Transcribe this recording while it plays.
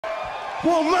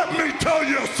Well, let me tell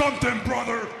you something,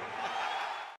 brother.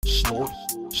 Snort,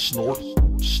 snort,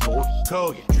 snort.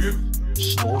 Cody, drip.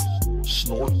 Snort,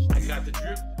 snort. I got the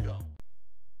drip. Go.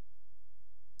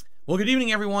 Well, good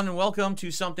evening, everyone, and welcome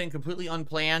to something completely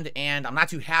unplanned, and I'm not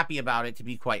too happy about it, to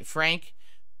be quite frank.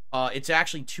 It's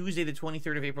actually Tuesday, the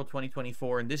 23rd of April,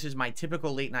 2024, and this is my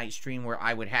typical late-night stream where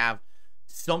I would have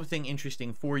something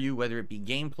interesting for you, whether it be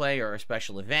gameplay or a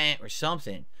special event or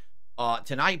something.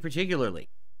 Tonight, particularly,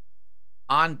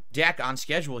 on deck, on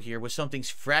schedule here, was something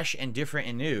fresh and different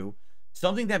and new.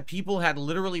 Something that people had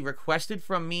literally requested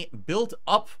from me, built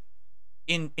up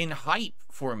in hype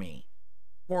for me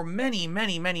for many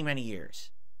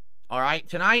years. All right,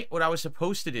 tonight, what I was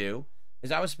supposed to do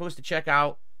is I was supposed to check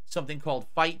out something called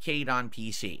Fightcade on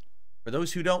PC. For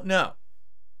those who don't know,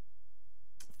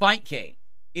 Fightcade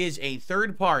is a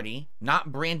third party,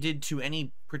 not branded to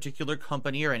any particular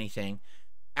company or anything,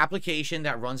 application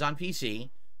that runs on PC.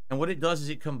 And what it does is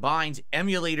it combines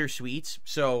emulator suites,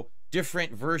 so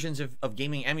different versions of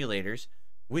gaming emulators,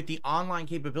 with the online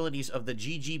capabilities of the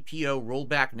GGPO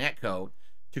rollback netcode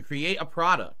to create a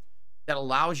product that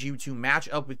allows you to match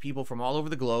up with people from all over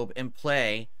the globe and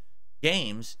play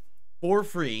games for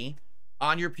free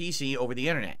on your PC over the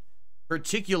internet.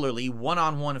 Particularly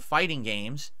one-on-one fighting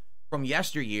games from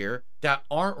yesteryear that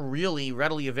aren't really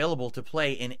readily available to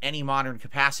play in any modern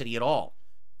capacity at all.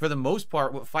 For the most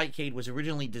part, what Fightcade was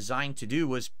originally designed to do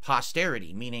was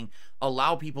posterity, meaning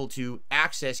allow people to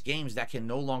access games that can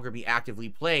no longer be actively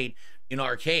played in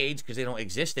arcades because they don't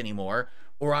exist anymore,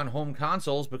 or on home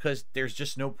consoles because there's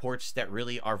just no ports that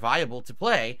really are viable to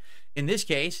play. In this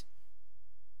case,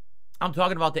 I'm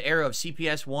talking about the era of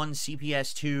CPS 1,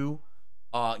 CPS 2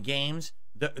 games,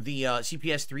 the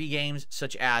CPS 3 games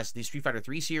such as the Street Fighter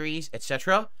 3 series,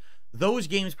 etc. Those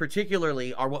games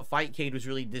particularly are what Fightcade was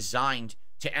really designed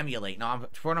to emulate. Now,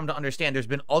 for them to understand, there's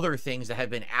been other things that have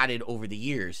been added over the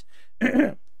years.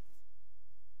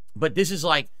 But this is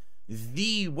like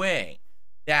the way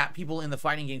that people in the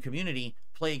fighting game community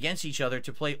play against each other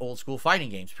to play old school fighting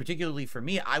games. Particularly for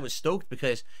me, I was stoked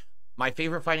because my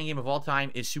favorite fighting game of all time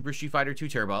is Super Street Fighter 2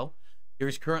 Turbo. There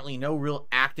is currently no real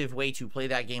active way to play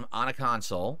that game on a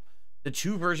console. The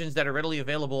two versions that are readily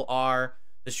available are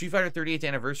the Street Fighter 30th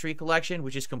Anniversary Collection,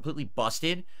 which is completely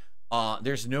busted.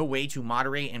 There's no way to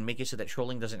moderate and make it so that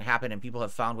trolling doesn't happen, and people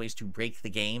have found ways to break the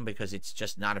game because it's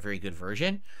just not a very good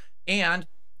version. And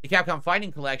the Capcom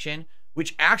Fighting Collection,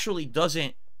 which actually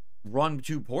doesn't run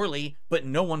too poorly, but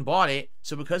no one bought it.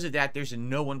 So because of that, there's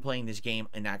no one playing this game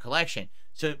in that collection.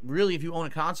 So really, if you own a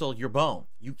console, you're boned.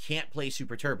 You can't play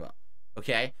Super Turbo.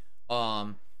 Okay?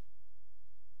 Other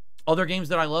games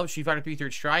that I love, Street Fighter 3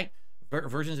 Third Strike,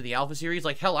 versions of the Alpha series.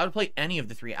 Like, hell, I would play any of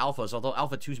the three Alphas, although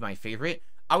Alpha 2 is my favorite.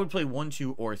 I would play 1,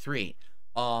 2, or 3.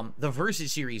 The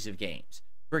Versus series of games.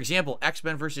 For example,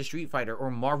 X-Men versus Street Fighter or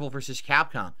Marvel versus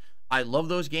Capcom. I love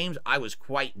those games. I was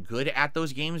quite good at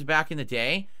those games back in the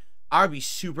day. I would be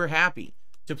super happy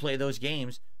to play those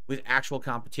games with actual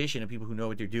competition and people who know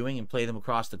what they're doing and play them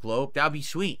across the globe. That would be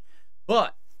sweet.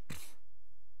 But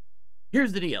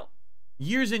here's the deal.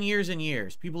 Years and years and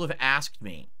years, people have asked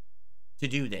me to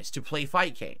do this, to play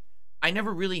Fightcade. I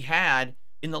never really had,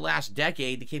 in the last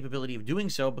decade, the capability of doing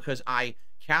so because I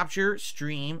capture,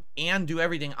 stream, and do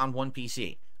everything on one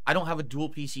PC. I don't have a dual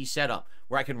PC setup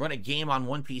where I can run a game on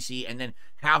one PC and then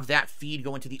have that feed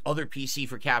go into the other PC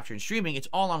for capture and streaming. It's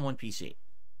all on one PC.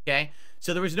 Okay?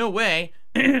 So there was no way,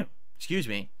 excuse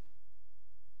me,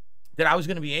 that I was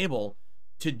going to be able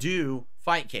to do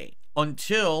Fightcade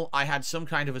until I had some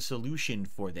kind of a solution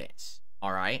for this.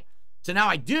 All right? So now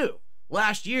I do.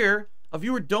 Last year, a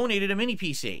viewer donated a mini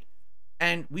PC.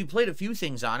 And we played a few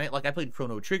things on it. Like I played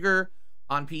Chrono Trigger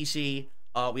on PC.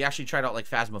 We actually tried out like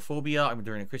Phasmophobia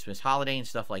during a Christmas holiday and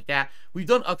stuff like that. We've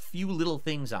done a few little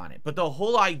things on it. But the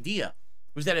whole idea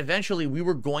was that eventually we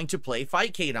were going to play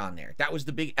Fightcade on there. That was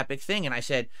the big epic thing. And I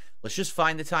said, let's just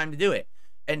find the time to do it.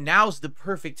 And now's the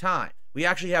perfect time. We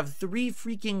actually have 3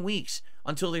 freaking weeks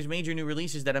until there's major new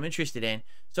releases that I'm interested in.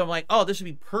 So I'm like, oh, this would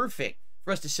be perfect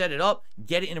for us to set it up,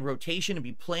 get it in a rotation, and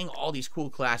be playing all these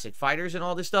cool classic fighters and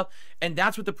all this stuff. And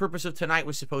that's what the purpose of tonight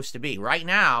was supposed to be. Right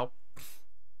now,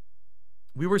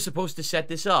 we were supposed to set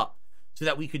this up so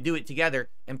that we could do it together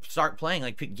and start playing,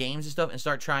 like pick games and stuff and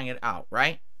start trying it out,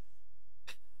 right?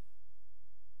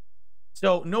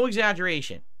 So, no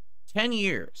exaggeration, 10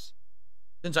 years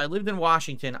since I lived in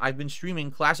Washington, I've been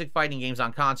streaming classic fighting games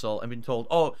on console and been told,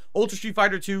 oh, Ultra Street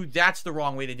Fighter 2, that's the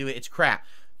wrong way to do it. It's crap.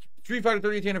 Street Fighter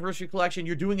 30th Anniversary Collection,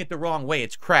 you're doing it the wrong way.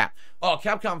 It's crap. Oh,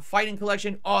 Capcom Fighting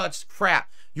Collection, oh, that's crap.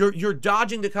 You're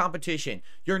dodging the competition.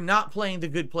 You're not playing the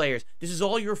good players. This is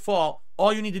all your fault.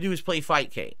 All you need to do is play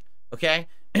Fightcade, okay?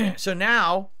 So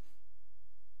now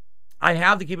I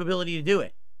have the capability to do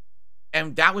it.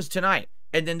 And that was tonight.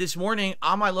 And then this morning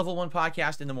on my level 1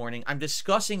 podcast in the morning, I'm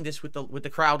discussing this with the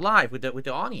crowd live, with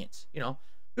the audience. You know,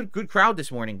 good crowd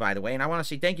this morning, by the way. And I want to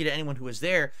say thank you to anyone who was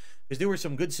there, because there were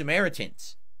some good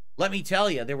Samaritans. Let me tell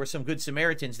you, there were some good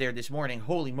Samaritans there this morning.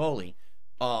 Holy moly.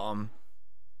 And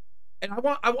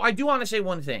I do want to say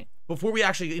one thing before we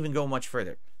actually even go much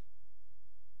further.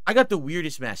 I got the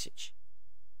weirdest message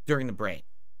during the break.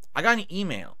 I got an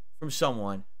email from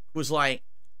someone who was like,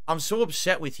 I'm so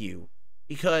upset with you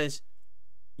because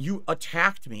you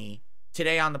attacked me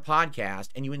today on the podcast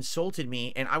and you insulted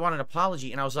me and I want an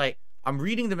apology. And I was like, I'm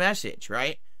reading the message,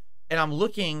 right? And I'm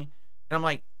looking and I'm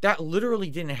like, that literally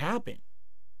didn't happen.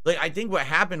 Like, I think what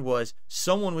happened was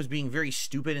someone was being very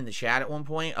stupid in the chat at one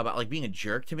point about like being a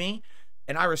jerk to me.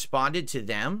 And I responded to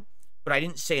them, but I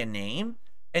didn't say a name.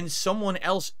 And someone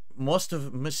else must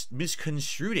have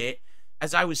misconstrued it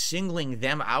as I was singling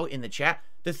them out in the chat.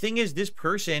 The thing is, this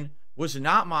person was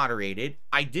not moderated.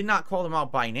 I did not call them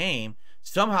out by name.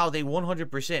 Somehow they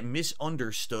 100%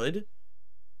 misunderstood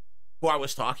who I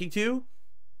was talking to.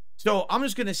 So I'm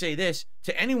just going to say this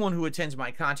to anyone who attends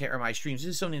my content or my streams.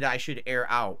 This is something that I should air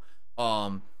out.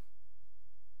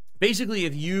 Basically,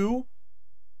 if you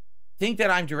think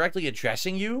that I'm directly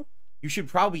addressing you, you should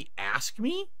probably ask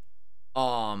me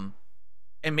and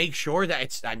make sure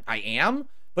that I am.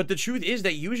 But the truth is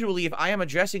that usually if I am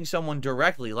addressing someone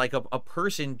directly, like a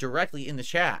person directly in the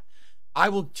chat, I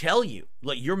will tell you,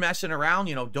 like, you're messing around,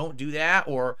 you know, don't do that,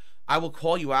 or I will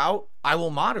call you out. I will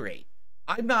moderate.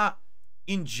 I'm not,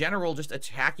 in general, just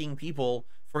attacking people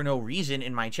for no reason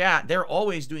in my chat. They're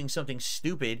always doing something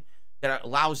stupid that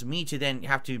allows me to then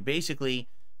have to basically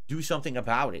do something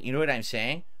about it. You know what I'm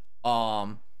saying?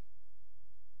 But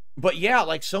yeah,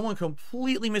 like, someone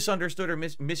completely misunderstood or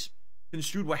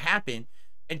misconstrued what happened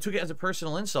and took it as a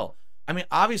personal insult. I mean,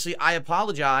 obviously, I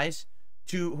apologize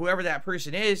to whoever that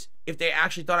person is if they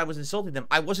actually thought I was insulting them.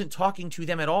 I wasn't talking to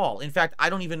them at all. In fact, I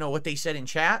don't even know what they said in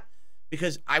chat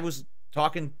because I was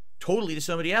talking totally to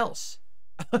somebody else.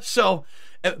 So,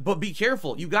 but be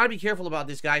careful. You got to be careful about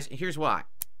this, guys. Here's why.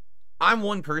 I'm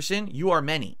one person. You are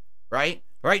many, right?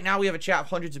 Right now, we have a chat of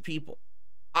hundreds of people.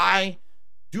 I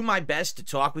do my best to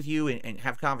talk with you and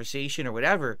have conversation or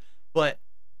whatever, but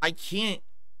I can't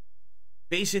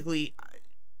basically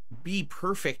be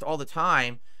perfect all the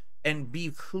time and be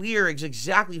clear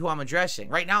exactly who I'm addressing.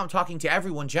 Right now, I'm talking to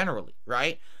everyone generally,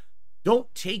 right?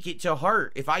 Don't take it to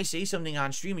heart. If I say something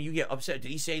on stream and you get upset,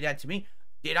 did he say that to me?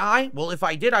 Did I? Well, if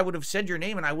I did, I would have said your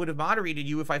name and I would have moderated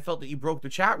you if I felt that you broke the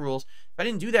chat rules. If I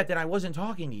didn't do that, then I wasn't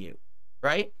talking to you,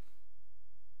 right?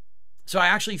 So I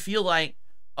actually feel like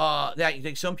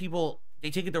that some people,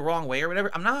 they take it the wrong way or whatever.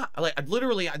 I'm not, like,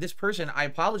 literally, this person, I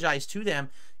apologize to them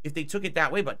if they took it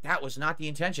that way, but that was not the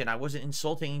intention. I wasn't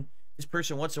insulting this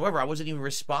person whatsoever. I wasn't even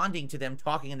responding to them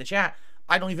talking in the chat.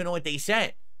 I don't even know what they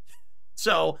said.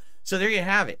 So there you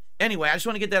have it. Anyway, I just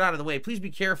want to get that out of the way. Please be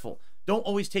careful. Don't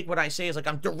always take what I say as like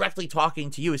I'm directly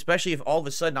talking to you, especially if all of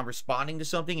a sudden I'm responding to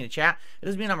something in the chat. It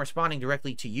doesn't mean I'm responding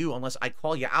directly to you unless I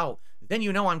call you out. Then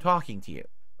you know I'm talking to you,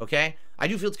 okay? I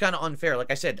do feel it's kind of unfair.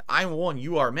 Like I said, I'm one,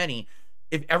 you are many.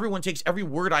 If everyone takes every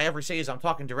word I ever say as I'm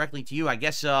talking directly to you, I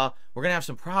guess we're going to have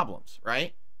some problems,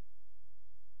 right?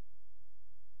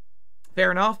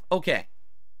 Fair enough? Okay.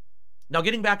 Now,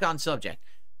 getting back on subject.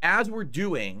 As we're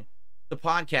doing the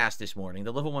podcast this morning,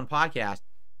 the Level 1 podcast,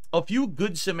 a few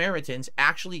good Samaritans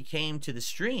actually came to the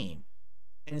stream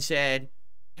and said,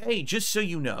 hey, just so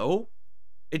you know,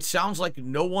 it sounds like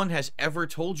no one has ever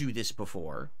told you this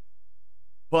before,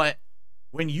 but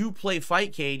when you play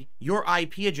Fightcade, your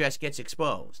IP address gets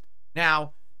exposed.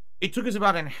 Now, it took us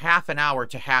about half an hour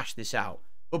to hash this out,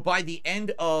 but by the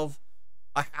end of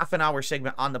a half an hour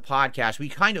segment on the podcast, we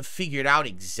kind of figured out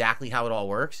exactly how it all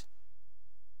works.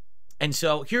 And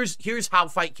so here's how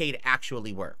Fightcade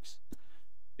actually works.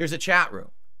 There's a chat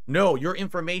room. No, your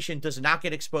information does not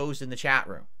get exposed in the chat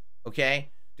room,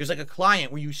 okay? There's like a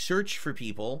client where you search for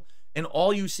people, and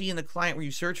all you see in the client where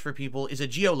you search for people is a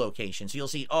geolocation. So you'll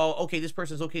see, oh, okay, this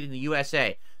person's located in the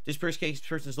USA. This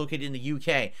person's located in the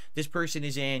UK. This person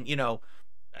is in, you know,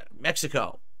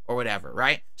 Mexico or whatever,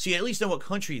 right? So you at least know what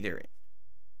country they're in.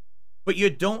 But you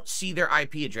don't see their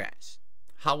IP address.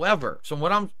 However, so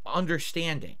what I'm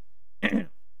understanding,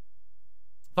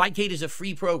 Fightcade is a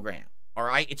free program, all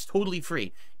right? It's totally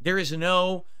free. There is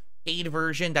no paid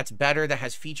version that's better, that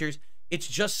has features. It's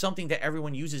just something that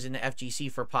everyone uses in the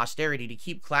FGC for posterity to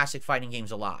keep classic fighting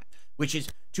games alive, which is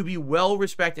to be well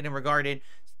respected and regarded.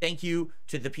 Thank you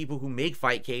to the people who make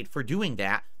Fightcade for doing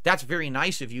that. That's very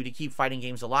nice of you to keep fighting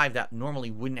games alive that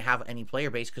normally wouldn't have any player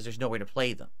base because there's nowhere to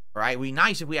play them. All right, it would be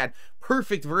nice if we had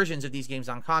perfect versions of these games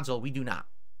on console. We do not.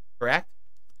 Correct?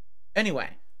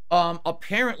 Anyway,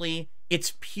 apparently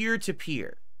it's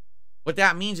peer-to-peer. What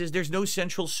that means is there's no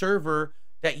central server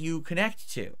that you connect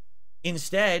to.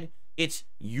 Instead, it's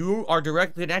you are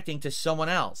directly connecting to someone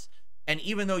else. And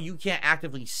even though you can't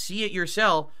actively see it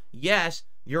yourself, yes,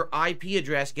 your IP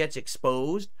address gets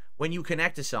exposed when you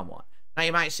connect to someone. Now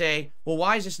you might say, well,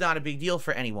 why is this not a big deal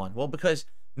for anyone? Well, because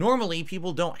normally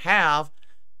people don't have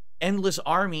endless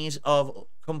armies of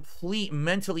complete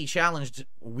mentally challenged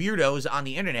weirdos on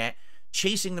the internet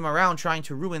chasing them around trying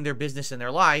to ruin their business and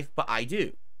their life, but I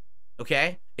do.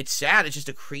 Okay? It's sad. It's just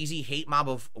a crazy hate mob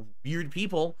of weird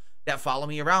people that follow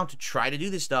me around to try to do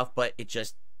this stuff, but it's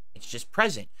just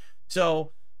present.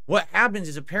 So what happens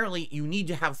is apparently you need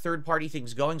to have third-party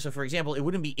things going. So for example, it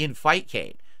wouldn't be in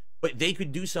Fightcade, but they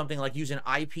could do something like use an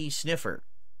IP sniffer,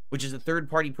 which is a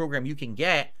third-party program you can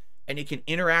get, and it can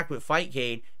interact with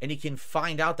Fightcade, and it can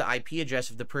find out the IP address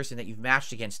of the person that you've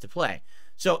matched against to play.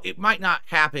 So it might not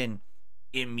happen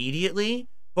immediately,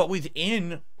 but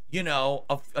within, you know,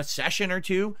 a session or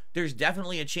two, there's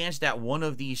definitely a chance that one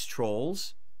of these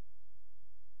trolls,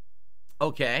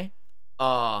 okay,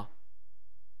 that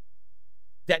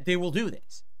they will do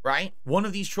this, right? One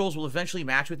of these trolls will eventually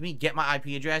match with me, get my IP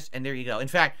address, and there you go. In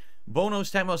fact,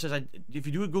 Bonos Temo says, if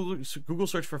you do a Google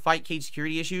search for Fightcade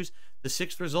security issues, the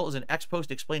 6th result is an X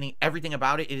post explaining everything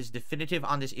about it. It is definitive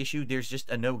on this issue. There's just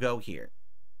a no-go here.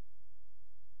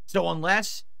 So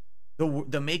unless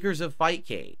the makers of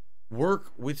Fightcade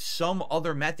work with some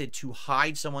other method to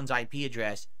hide someone's IP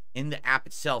address in the app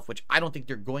itself, which I don't think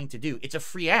they're going to do. It's a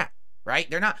free app, right?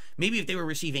 They're not, maybe if they were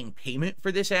receiving payment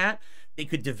for this app, they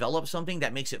could develop something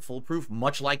that makes it foolproof,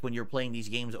 much like when you're playing these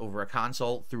games over a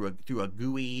console through a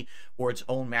GUI or its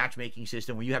own matchmaking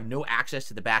system where you have no access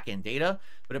to the back-end data.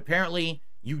 But apparently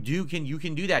you can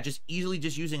do that just easily,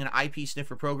 just using an IP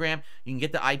sniffer program. You can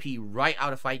get the IP right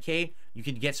out of Fightcade. You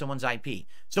can get someone's IP.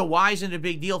 So why isn't it a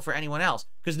big deal for anyone else?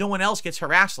 Because no one else gets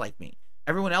harassed like me.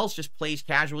 Everyone else just plays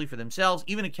casually for themselves.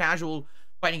 Even a casual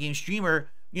fighting game streamer,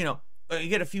 you know, you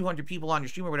get a few hundred people on your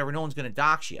stream or whatever, no one's going to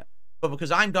dox you. But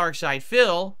because I'm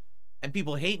darksydephil and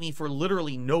people hate me for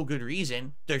literally no good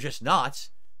reason, they're just nuts,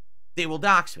 they will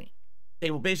dox me. They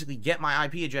will basically get my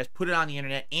IP address, put it on the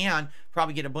internet, and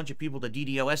probably get a bunch of people to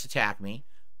DDoS attack me.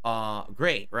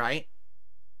 Great, right?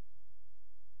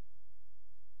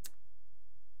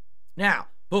 Now,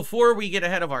 before we get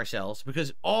ahead of ourselves,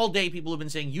 because all day people have been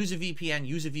saying, use a VPN,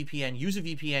 use a VPN, use a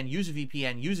VPN, use a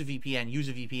VPN, use a VPN, use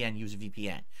a VPN, use a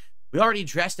VPN. We already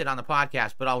addressed it on the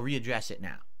podcast, but I'll readdress it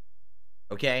now.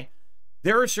 Okay?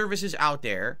 There are services out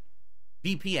there,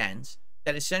 VPNs,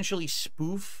 that essentially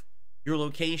spoof your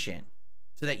location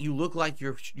so that you look like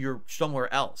you're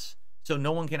somewhere else. So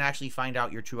no one can actually find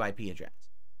out your true IP address.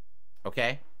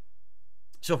 Okay?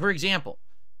 So for example,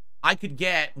 I could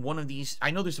get one of these.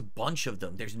 I know there's a bunch of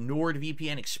them. There's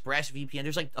NordVPN, ExpressVPN.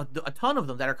 There's like a ton of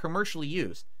them that are commercially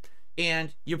used.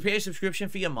 And you pay a subscription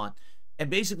fee a month. And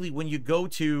basically when you go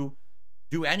to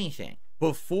do anything,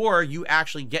 before you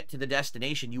actually get to the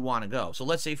destination you want to go. So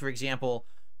let's say, for example,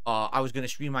 I was going to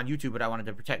stream on YouTube, but I wanted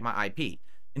to protect my IP.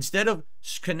 Instead of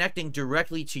connecting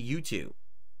directly to YouTube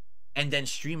and then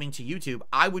streaming to YouTube,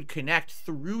 I would connect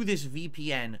through this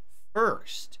VPN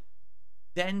first,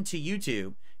 then to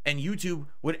YouTube. And YouTube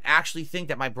would actually think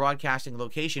that my broadcasting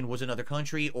location was another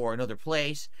country or another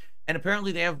place. And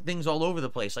apparently they have things all over the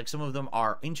place. Like some of them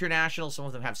are international. Some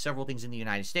of them have several things in the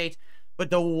United States. But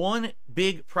the one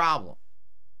big problem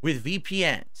with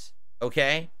VPNs,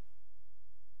 okay,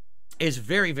 is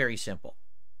very, very simple.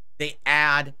 They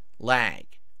add lag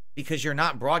because you're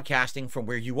not broadcasting from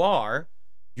where you are.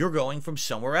 You're going from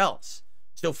somewhere else.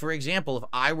 So, for example, if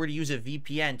I were to use a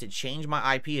VPN to change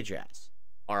my IP address,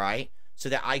 all right, so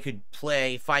that I could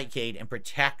play Fightcade and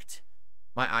protect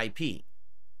my IP,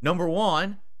 number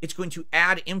one, it's going to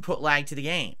add input lag to the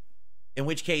game. In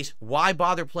which case, why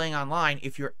bother playing online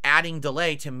if you're adding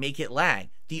delay to make it lag?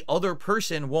 The other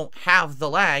person won't have the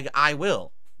lag, I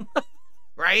will.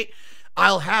 Right?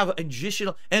 I'll have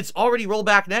additional, and it's already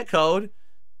rollback netcode.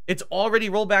 It's already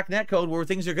rollback netcode where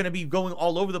things are going to be going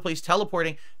all over the place,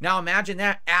 teleporting. Now imagine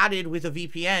that added with a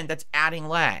VPN that's adding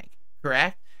lag,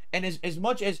 correct? And as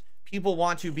much as people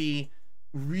want to be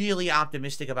really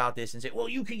optimistic about this and say, well,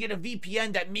 you can get a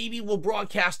VPN that maybe will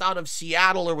broadcast out of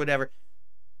Seattle or whatever,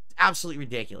 absolutely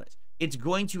ridiculous. It's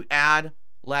going to add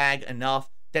lag enough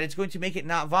that it's going to make it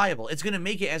not viable. It's going to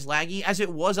make it as laggy as it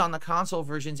was on the console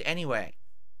versions anyway.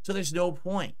 So there's no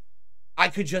point. I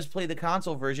could just play the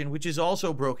console version, which is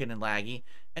also broken and laggy,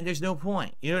 and there's no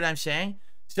point. You know what I'm saying?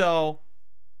 So,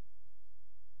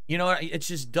 you know, it's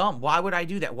just dumb. Why would I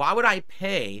do that? Why would I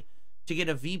pay to get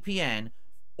a VPN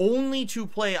only to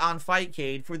play on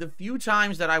Fightcade for the few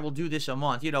times that I will do this a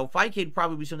month? You know, Fightcade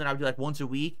probably be something I would do like once a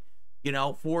week, you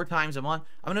know, 4 times a month.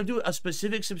 I'm going to do a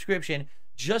specific subscription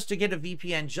just to get a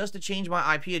VPN, just to change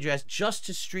my IP address, just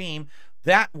to stream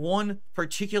that one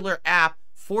particular app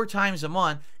 4 times a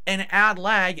month and add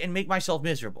lag and make myself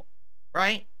miserable,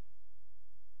 right?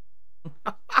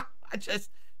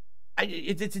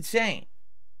 It's insane.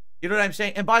 You know what I'm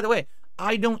saying? And by the way,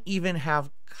 I don't even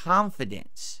have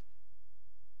confidence.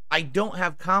 I don't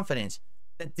have confidence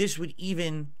that this would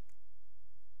even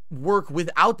work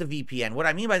without the VPN. What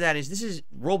I mean by that is this is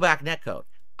rollback netcode.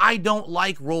 I don't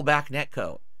like rollback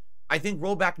netcode. I think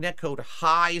rollback netcode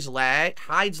hides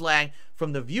lag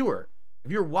from the viewer.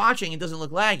 If you're watching, it doesn't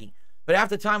look laggy. But half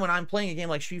the time when I'm playing a game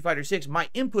like Street Fighter 6, my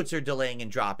inputs are delaying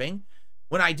and dropping.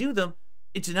 When I do them,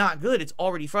 it's not good. It's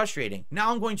already frustrating.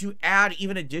 Now I'm going to add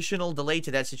even additional delay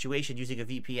to that situation using a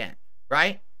VPN,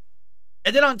 right?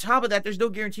 And then on top of that, there's no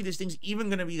guarantee this thing's even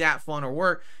going to be that fun or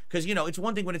work. Because, you know, it's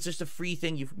one thing when it's just a free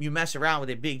thing, you mess around with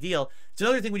a big deal. It's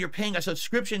another thing when you're paying a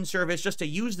subscription service just to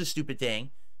use the stupid thing.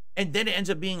 And then it ends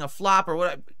up being a flop or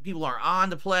what people are on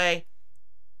to play.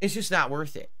 It's just not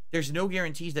worth it. There's no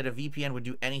guarantees that a VPN would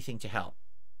do anything to help.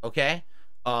 Okay?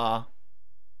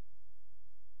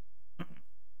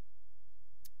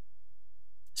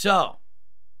 So,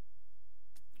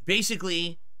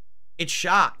 basically, it's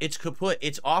shot. It's kaput.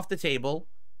 It's off the table,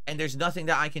 and there's nothing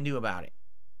that I can do about it.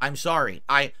 I'm sorry.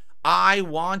 I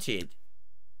wanted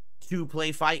to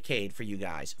play Fightcade for you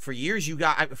guys. For years,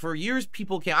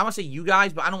 people came. I want to say you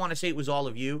guys, but I don't want to say it was all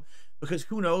of you, because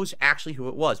who knows actually who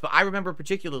it was. But I remember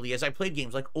particularly as I played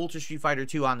games like Ultra Street Fighter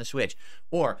 2 on the Switch,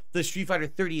 or the Street Fighter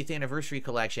 30th Anniversary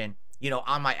Collection, you know,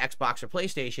 on my Xbox or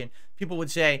PlayStation, people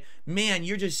would say, man,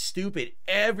 you're just stupid.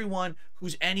 Everyone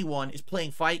who's anyone is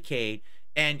playing Fightcade,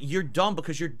 and you're dumb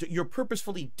because you're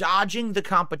purposefully dodging the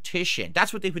competition.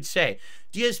 That's what they would say.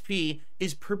 DSP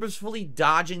is purposefully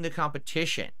dodging the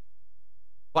competition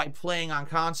by playing on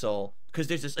console, because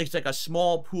there's this, it's like a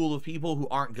small pool of people who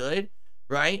aren't good,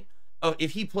 right?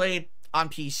 If he played on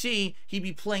PC, he'd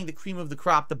be playing the cream of the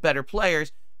crop, the better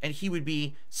players, and he would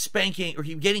be spanking, or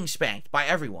he'd be getting spanked by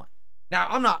everyone. Now,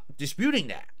 I'm not disputing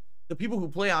that. The people who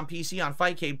play on PC on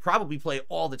Fightcade probably play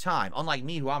all the time. Unlike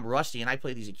me, who I'm rusty and I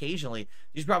play these occasionally,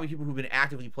 these are probably people who've been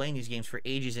actively playing these games for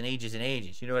ages and ages and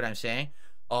ages. You know what I'm saying?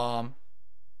 But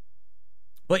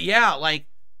yeah, like,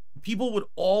 people would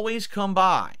always come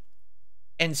by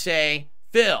and say,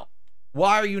 Phil,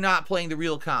 why are you not playing the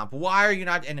real comp? Why are you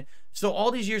not? And so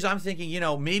all these years I'm thinking, you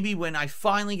know, maybe when I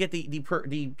finally get the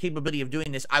capability of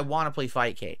doing this, I want to play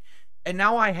Fightcade. And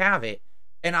now I have it,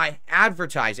 and I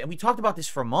advertise it. And we talked about this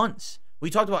for months. We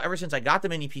talked about ever since I got the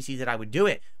mini PC that I would do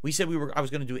it. We said I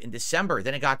was going to do it in December.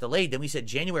 Then it got delayed. Then we said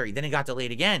January. Then it got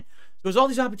delayed again. There was all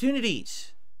these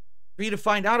opportunities for you to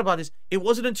find out about this. It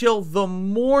wasn't until the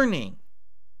morning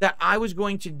that I was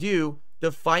going to do the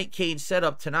Fightcade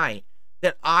setup tonight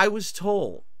that I was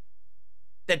told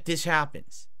that this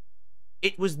happens.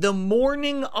 It was the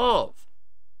morning of,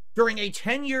 during a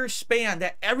 10-year span,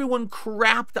 that everyone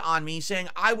crapped on me saying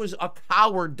I was a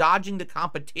coward dodging the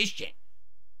competition.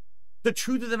 The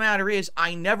truth of the matter is,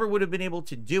 I never would have been able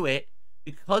to do it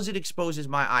because it exposes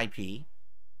my IP.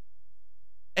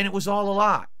 And it was all a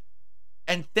lie.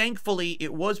 And thankfully,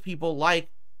 it was people like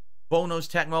Bonos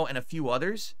Tecmo and a few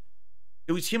others.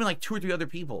 It was him and like 2 or 3 other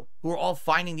people who were all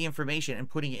finding the information and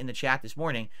putting it in the chat this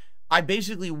morning. I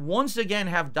basically once again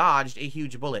have dodged a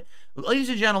huge bullet. Ladies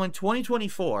and gentlemen,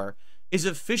 2024 is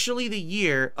officially the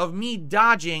year of me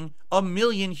dodging 1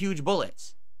 million huge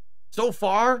bullets. So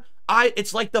far,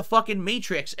 it's like the fucking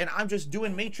Matrix, and I'm just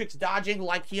doing Matrix dodging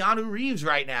like Keanu Reeves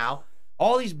right now.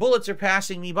 All these bullets are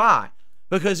passing me by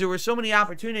because there were so many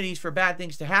opportunities for bad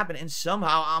things to happen, and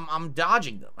somehow I'm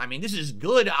dodging them. I mean, this is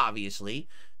good, obviously,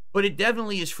 but it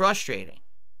definitely is frustrating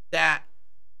that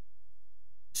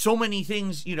so many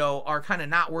things, you know, are kind of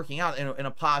not working out in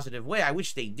a positive way. I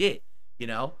wish they did, you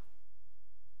know.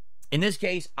 In this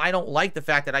case, I don't like the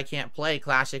fact that I can't play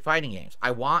classic fighting games.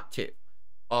 I want to.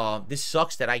 This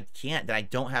sucks that I can't, that I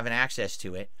don't have an access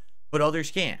to it, but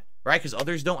others can, right? Because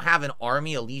others don't have an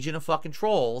army, a legion of fucking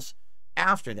trolls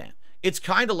after them. It's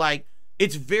kind of like,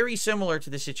 it's very similar to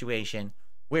the situation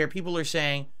where people are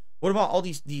saying, what about all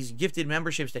these gifted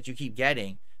memberships that you keep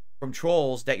getting from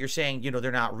trolls that you're saying, you know,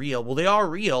 they're not real? Well, they are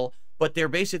real, but they're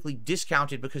basically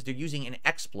discounted because they're using an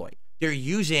exploit. They're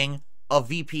using a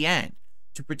VPN.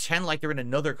 to pretend like they're in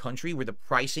another country where the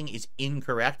pricing is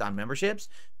incorrect on memberships,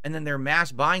 and then they're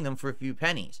mass buying them for a few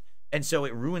pennies. And so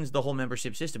it ruins the whole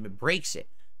membership system. It breaks it.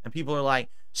 And people are like,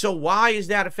 so why is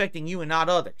that affecting you and not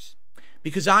others?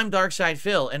 Because I'm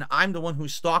darksydephil, and I'm the one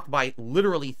who's stalked by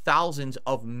literally thousands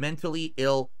of mentally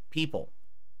ill people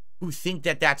who think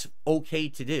that that's okay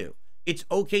to do. It's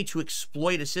okay to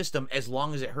exploit a system as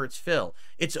long as it hurts Phil.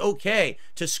 It's okay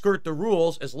to skirt the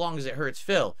rules as long as it hurts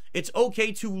Phil. It's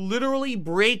okay to literally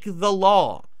break the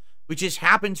law, which has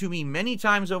happened to me many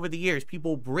times over the years.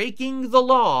 People breaking the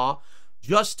law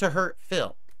just to hurt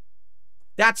Phil.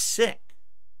 That's sick.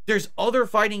 There's other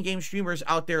fighting game streamers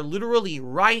out there literally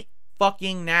right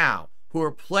fucking now who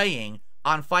are playing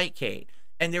on Fightcade.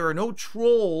 And there are no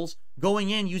trolls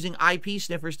going in using IP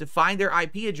sniffers to find their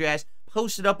IP address,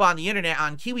 post it up on the internet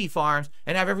on Kiwi farms,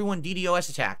 and have everyone DDoS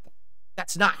attack them.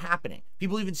 That's not happening.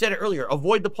 People even said it earlier.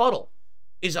 Avoid the Puddle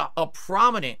is a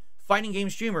prominent fighting game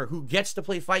streamer who gets to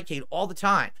play Fightcade all the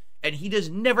time. And he does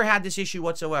never had this issue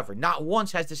whatsoever. Not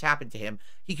once has this happened to him.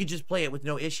 He could just play it with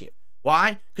no issue.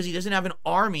 Why? Because he doesn't have an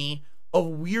army of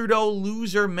weirdo,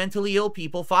 loser, mentally ill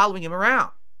people following him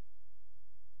around.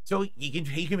 So he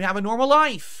can have a normal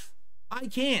life. I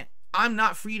can't. I'm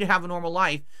not free to have a normal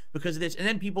life because of this. And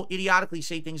then people idiotically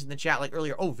say things in the chat like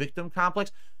earlier, oh, victim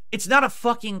complex. It's not a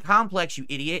fucking complex, you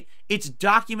idiot. It's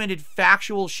documented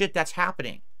factual shit that's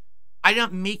happening. I'm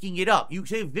not making it up. You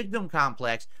say victim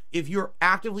complex if you're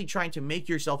actively trying to make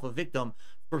yourself a victim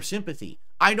for sympathy.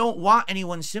 I don't want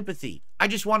anyone's sympathy. I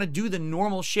just want to do the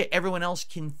normal shit everyone else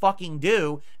can fucking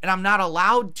do, and I'm not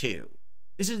allowed to.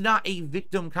 This is not a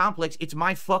victim complex. It's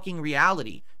my fucking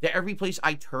reality that every place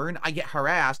I turn, I get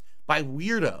harassed by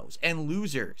weirdos and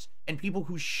losers and people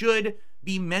who should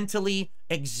be mentally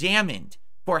examined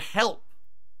for help.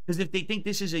 Because if they think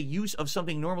this is a use of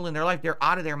something normal in their life, they're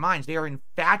out of their minds. They are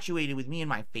infatuated with me and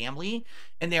my family,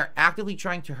 and they're actively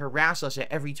trying to harass us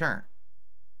at every turn.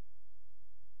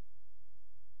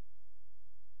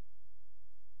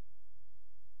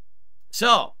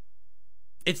 So,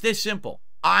 it's this simple.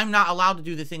 I'm not allowed to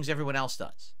do the things everyone else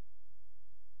does.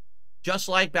 Just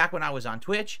like back when I was on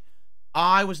Twitch,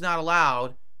 I was not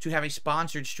allowed to have a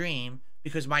sponsored stream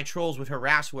because my trolls would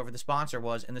harass whoever the sponsor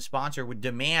was, and the sponsor would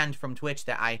demand from Twitch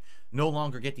that I no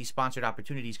longer get these sponsored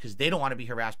opportunities because they don't want to be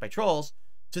harassed by trolls.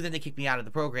 So then they kicked me out of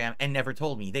the program and never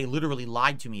told me. They literally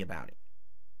lied to me about it.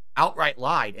 Outright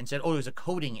lied and said, oh, it was a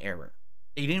coding error.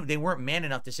 They weren't man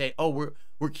enough to say, oh,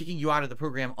 we're kicking you out of the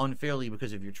program unfairly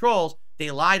because of your trolls. They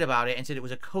lied about it and said it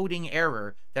was a coding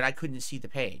error that I couldn't see the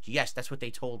page. Yes, that's what they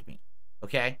told me.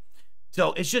 Okay?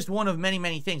 So it's just one of many,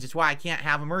 many things. It's why I can't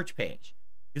have a merch page.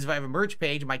 Because if I have a merch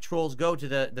page, my trolls go to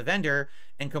the vendor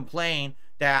and complain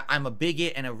that I'm a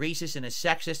bigot and a racist and a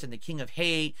sexist and the king of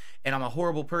hate and I'm a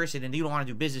horrible person and you don't want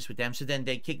to do business with them. So then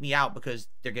they kick me out because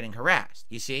they're getting harassed.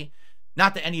 You see?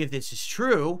 Not that any of this is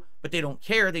true, but they don't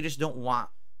care. They just don't want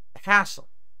the hassle.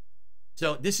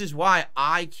 So this is why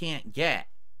I can't get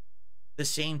the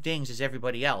same things as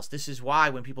everybody else. This is why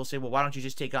when people say, well, why don't you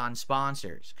just take on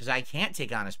sponsors? Because I can't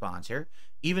take on a sponsor.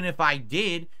 Even if I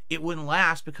did, it wouldn't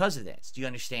last because of this. Do you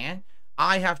understand?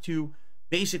 I have to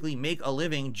basically make a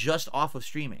living just off of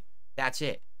streaming. That's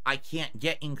it. I can't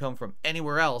get income from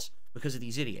anywhere else because of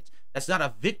these idiots. That's not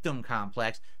a victim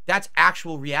complex. That's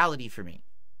actual reality for me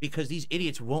because these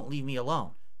idiots won't leave me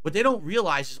alone. What they don't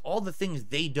realize is all the things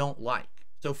they don't like.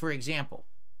 So, for example,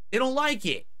 they don't like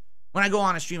it when I go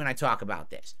on a stream and I talk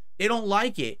about this. They don't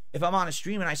like it if I'm on a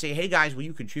stream and I say, hey guys, will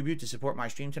you contribute to support my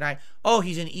stream tonight? Oh,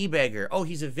 he's an e-beggar. Oh,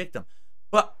 he's a victim.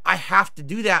 But I have to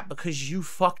do that because you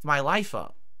fucked my life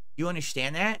up. You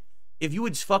understand that? If you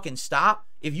would fucking stop,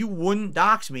 if you wouldn't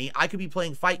dox me, I could be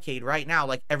playing Fightcade right now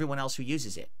like everyone else who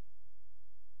uses it.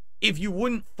 If you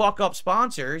wouldn't fuck up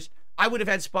sponsors, I would have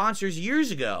had sponsors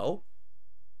years ago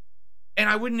and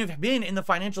I wouldn't have been in the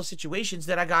financial situations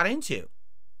that I got into.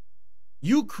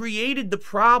 You created the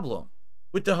problem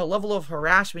with the level of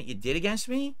harassment you did against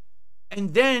me,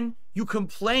 and then you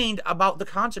complained about the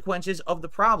consequences of the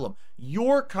problem.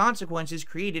 Your consequences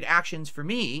created actions for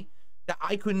me that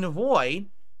I couldn't avoid,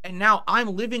 and now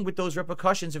I'm living with those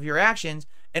repercussions of your actions,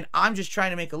 and I'm just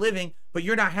trying to make a living, but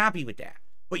you're not happy with that.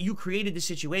 But you created the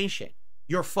situation.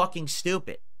 You're fucking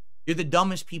stupid. You're the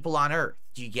dumbest people on earth.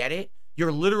 Do you get it?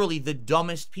 You're literally the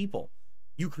dumbest people.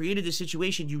 You created the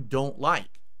situation you don't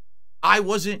like. I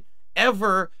wasn't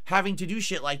ever having to do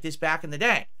shit like this back in the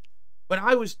day. When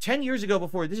I was 10 years ago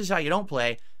before This Is How You Don't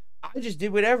Play, I just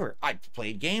did whatever. I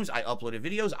played games, I uploaded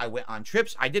videos, I went on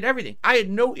trips, I did everything. I had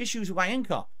no issues with my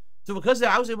income. So because of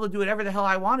that, I was able to do whatever the hell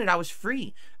I wanted. I was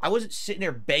free. I wasn't sitting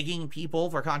there begging people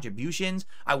for contributions.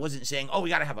 I wasn't saying, oh, we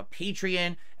got to have a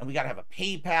Patreon and we got to have a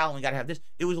PayPal and we got to have this.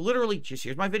 It was literally just,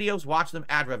 here's my videos, watch them,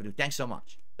 ad revenue. Thanks so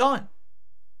much. Done.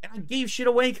 And I gave shit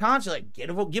away constantly,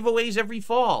 like giveaways every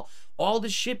fall, all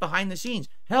this shit behind the scenes.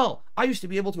 Hell, I used to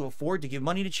be able to afford to give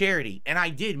money to charity, and I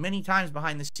did many times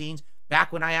behind the scenes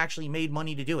back when I actually made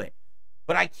money to do it.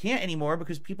 But I can't anymore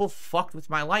because people fucked with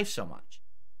my life so much.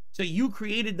 So you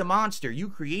created the monster, you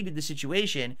created the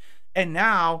situation, and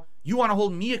now you want to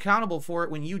hold me accountable for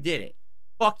it when you did it.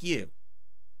 Fuck you.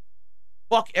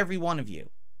 Fuck every one of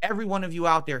you. Every one of you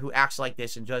out there who acts like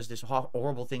this and does this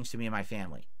horrible things to me and my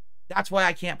family. That's why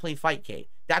I can't play Fightcade.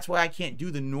 That's why I can't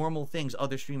do the normal things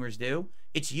other streamers do.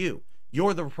 It's you.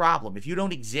 You're the problem. If you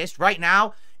don't exist right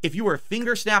now, if you were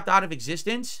finger snapped out of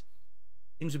existence,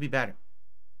 things would be better.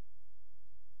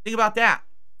 Think about that.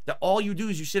 That all you do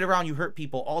is you sit around, you hurt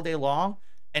people all day long,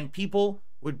 and people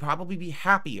would probably be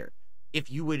happier if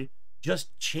you would just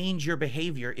change your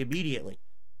behavior immediately.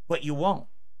 But you won't,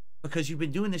 because you've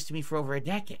been doing this to me for over a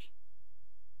decade.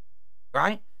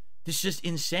 Right? This is just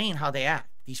insane how they act,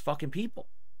 these fucking people.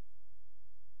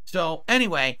 So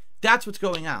anyway, that's what's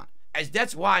going on.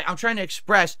 That's why I'm trying to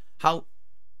express how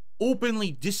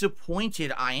openly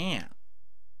disappointed I am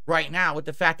right now with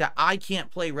the fact that I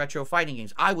can't play retro fighting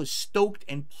games. I was stoked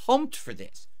and pumped for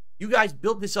this. You guys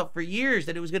built this up for years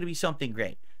that it was going to be something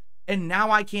great. And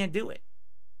now I can't do it.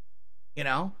 You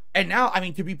know? And now, I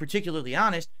mean, to be particularly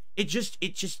honest, it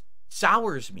just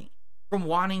sours me from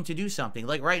wanting to do something.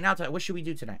 Like right now, what should we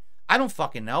do tonight? I don't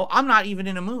fucking know. I'm not even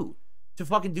in a mood to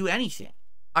fucking do anything.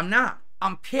 I'm not.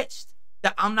 I'm pissed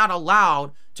that I'm not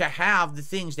allowed to have the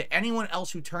things that anyone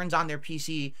else who turns on their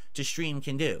PC to stream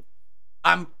can do.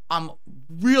 I'm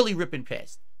really ripping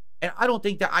pissed. And I don't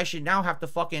think that I should now have to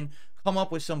fucking come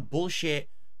up with some bullshit,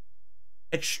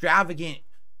 extravagant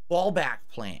fallback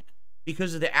plan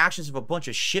because of the actions of a bunch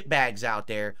of shitbags out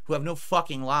there who have no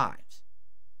fucking lives.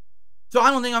 So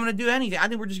I don't think I'm going to do anything. I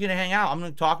think we're just going to hang out. I'm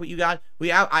going to talk with you guys.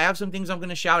 I have some things I'm going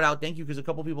to shout out. Thank you, because a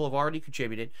couple people have already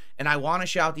contributed. And I want to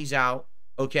shout these out,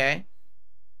 okay?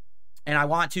 And I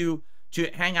want to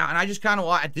hang out. And I just kind of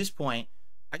want, at this point,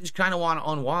 I just kind of want to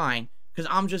unwind because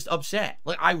I'm just upset.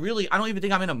 Like, I don't even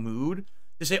think I'm in a mood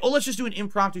to say, oh, let's just do an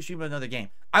impromptu stream of another game.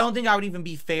 I don't think I would even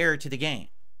be fair to the game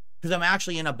because I'm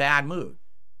actually in a bad mood.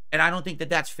 And I don't think that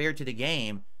that's fair to the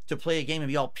game to play a game and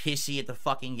be all pissy at the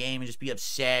fucking game and just be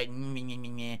upset,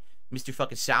 Mr.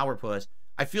 fucking Sourpuss.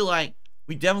 I feel like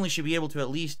we definitely should be able to at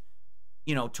least,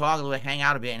 you know, talk a little bit, hang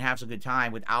out a bit, and have some good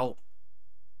time without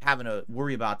having to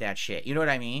worry about that shit. You know what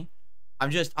I mean?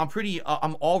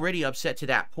 I'm already upset to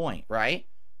that point, right?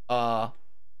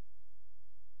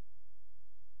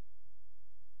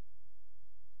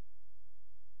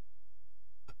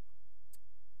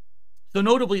 So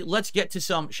notably, let's get to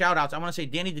some shout outs. I want to say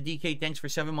Danny the DK, thanks for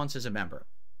 7 months as a member.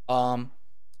 There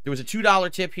was a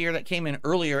 $2 tip here that came in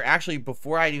earlier, actually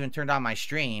before I even turned on my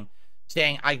stream,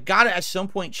 saying I gotta at some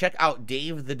point check out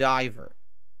Dave the Diver.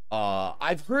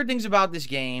 I've heard things about this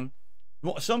game.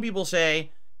 Some people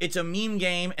say it's a meme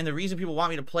game, and the reason people want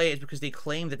me to play it is because they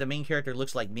claim that the main character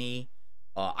looks like me.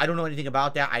 I don't know anything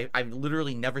about that. I've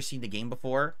literally never seen the game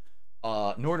before,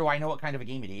 nor do I know what kind of a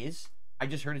game it is. I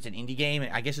just heard it's an indie game.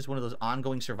 I guess it's one of those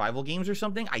ongoing survival games or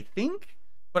something, I think,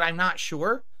 but I'm not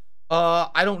sure.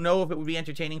 I don't know if it would be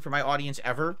entertaining for my audience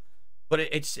ever, but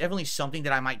it's definitely something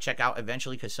that I might check out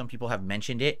eventually because some people have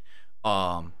mentioned it.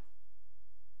 So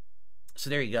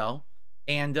there you go.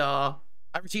 And I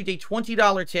received a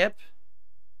 $20 tip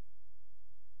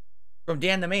from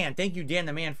Dan the Man. Thank you, Dan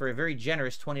the Man, for a very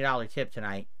generous $20 tip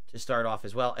tonight to start off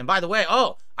as well. And by the way,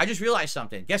 oh, I just realized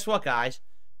something. Guess what, guys?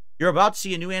 You're about to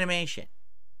see a new animation.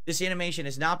 This animation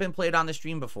has not been played on the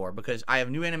stream before because I have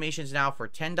new animations now for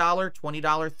 $10, $20,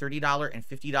 $30, and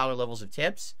 $50 levels of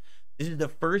tips. This is the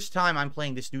first time I'm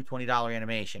playing this new $20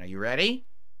 animation. Are you ready?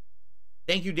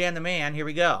 Thank you, Dan the Man. Here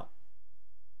we go.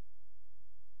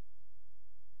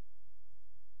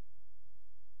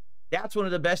 That's one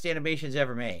of the best animations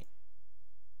ever made.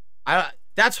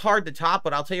 That's hard to top,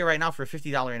 but I'll tell you right now, for a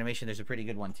 $50 animation, there's a pretty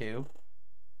good one too.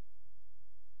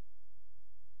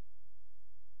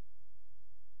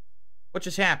 What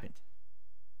just happened?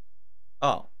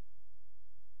 Oh.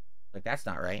 Like, that's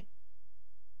not right.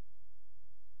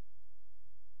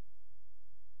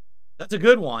 That's a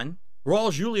good one.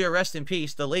 Raul Julia, rest in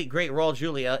peace. The late, great Raul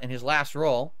Julia in his last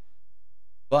role.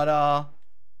 But,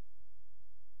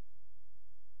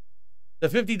 the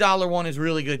 $50 one is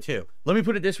really good, too. Let me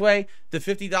put it this way. The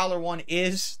 $50 one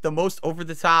is the most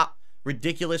over-the-top,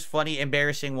 ridiculous, funny,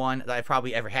 embarrassing one that I've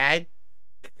probably ever had.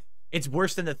 It's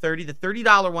worse than the 30. The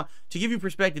 $30 one, to give you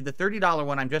perspective, the $30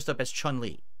 one, I'm dressed up as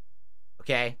Chun-Li.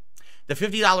 Okay? The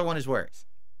 $50 one is worse.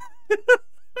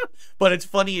 But it's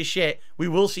funny as shit. We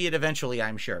will see it eventually,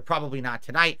 I'm sure. Probably not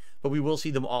tonight, but we will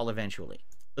see them all eventually.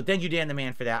 But thank you, Dan the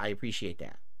Man, for that. I appreciate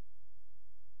that.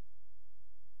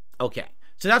 Okay.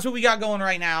 So that's what we got going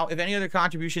right now. If any other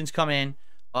contributions come in,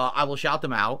 I will shout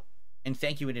them out. And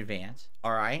thank you in advance.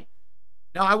 All right?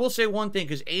 Now, I will say one thing,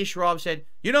 because A. Schraub said,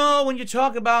 you know, when you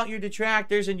talk about your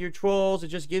detractors and your trolls, it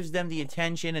just gives them the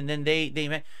attention, and then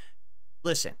they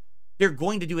listen, they're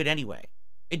going to do it anyway.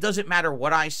 It doesn't matter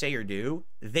what I say or do.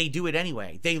 They do it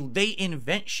anyway. They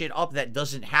invent shit up that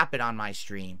doesn't happen on my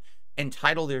stream and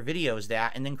title their videos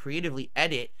that, and then creatively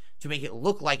edit to make it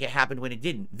look like it happened when it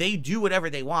didn't. They do whatever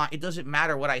they want. It doesn't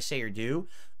matter what I say or do.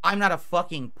 I'm not a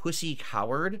fucking pussy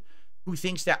coward who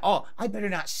thinks that, oh, I better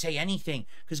not say anything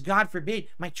because God forbid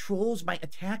my trolls might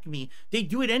attack me. They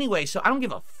do it anyway, so I don't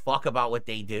give a fuck about what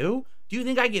they do. Do you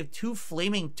think I give two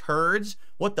flaming turds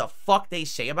what the fuck they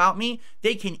say about me?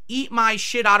 They can eat my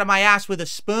shit out of my ass with a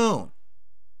spoon.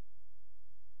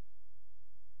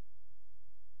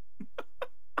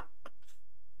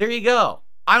 There you go.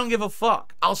 I don't give a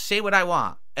fuck. I'll say what I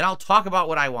want, and I'll talk about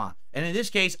what I want. And in this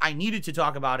case, I needed to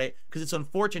talk about it because it's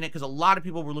unfortunate because a lot of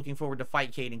people were looking forward to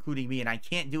Fightcade, including me, and I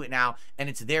can't do it now, and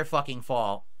it's their fucking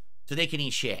fault, so they can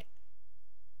eat shit.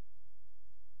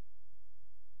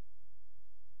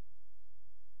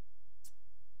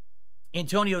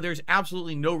 Antonio, there's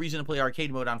absolutely no reason to play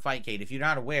arcade mode on Fightcade. If you're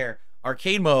not aware,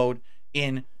 arcade mode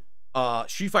in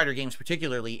Street Fighter games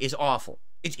particularly is awful.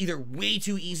 It's either way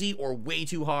too easy or way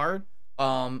too hard.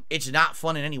 It's not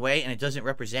fun in any way, and it doesn't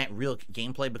represent real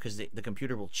gameplay because the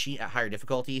computer will cheat at higher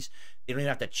difficulties. They don't even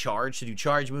have to charge to do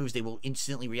charge moves. They will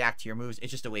instantly react to your moves.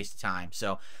 It's just a waste of time.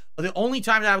 So the only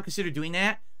time that I would consider doing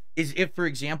that is if, for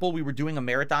example, we were doing a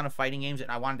marathon of fighting games and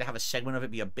I wanted to have a segment of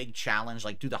it be a big challenge,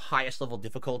 like do the highest level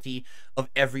difficulty of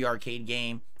every arcade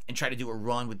game and try to do a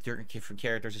run with different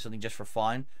characters or something just for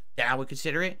fun. Then I would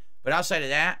consider it. But outside of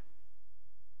that,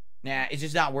 nah, it's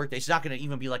just not worth it. It's not going to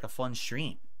even be like a fun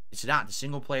stream. It's not. The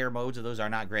single player modes of those are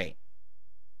not great.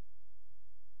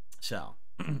 So.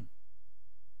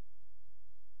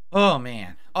 Oh,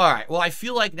 man. All right. Well, I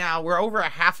feel like now we're over a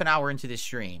half an hour into this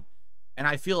stream. And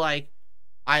I feel like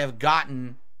I have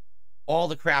gotten all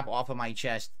the crap off of my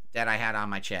chest that I had on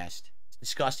my chest. It's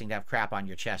disgusting to have crap on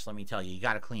your chest, let me tell you. You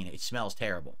got to clean it. It smells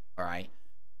terrible. All right.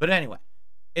 But anyway,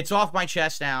 it's off my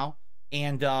chest now.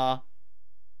 And,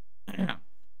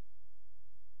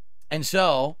 and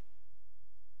so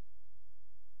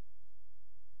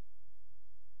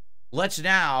let's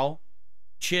now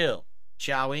chill,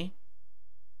 shall we?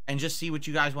 And just see what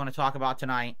you guys want to talk about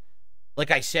tonight. Like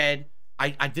I said,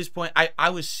 at this point, I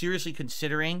was seriously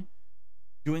considering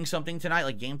doing something tonight,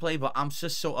 like gameplay, but I'm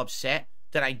just so upset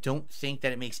that I don't think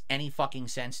that it makes any fucking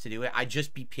sense to do it. I'd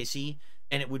just be pissy,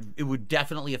 and it would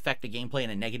definitely affect the gameplay in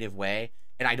a negative way,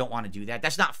 and I don't want to do that.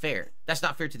 That's not fair. That's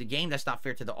not fair to the game. That's not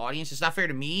fair to the audience. It's not fair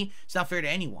to me. It's not fair to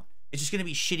anyone. It's just going to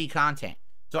be shitty content.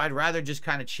 So I'd rather just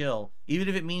kind of chill, even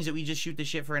if it means that we just shoot the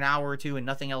shit for an hour or two and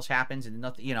nothing else happens and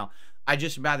nothing, you know, I'd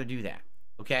just rather do that.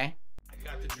 Okay? I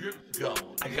got the drip going.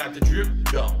 I got the drip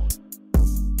going.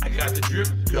 I got the drip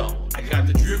going. I got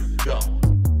the drip going.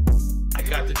 I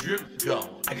got the drip going.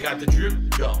 I got the drip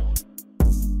going.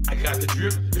 I got the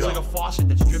drip going. It's like a faucet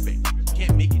that's dripping. You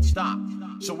can't make it stop.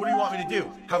 So what do you want me to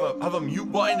do? Have a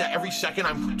mute button that every second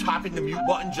I'm tapping the mute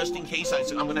button just in case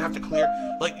I'm gonna have to clear?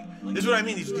 Like, this is what I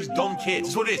mean. These dumb kids. This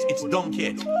is what it is. It's dumb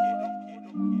kids.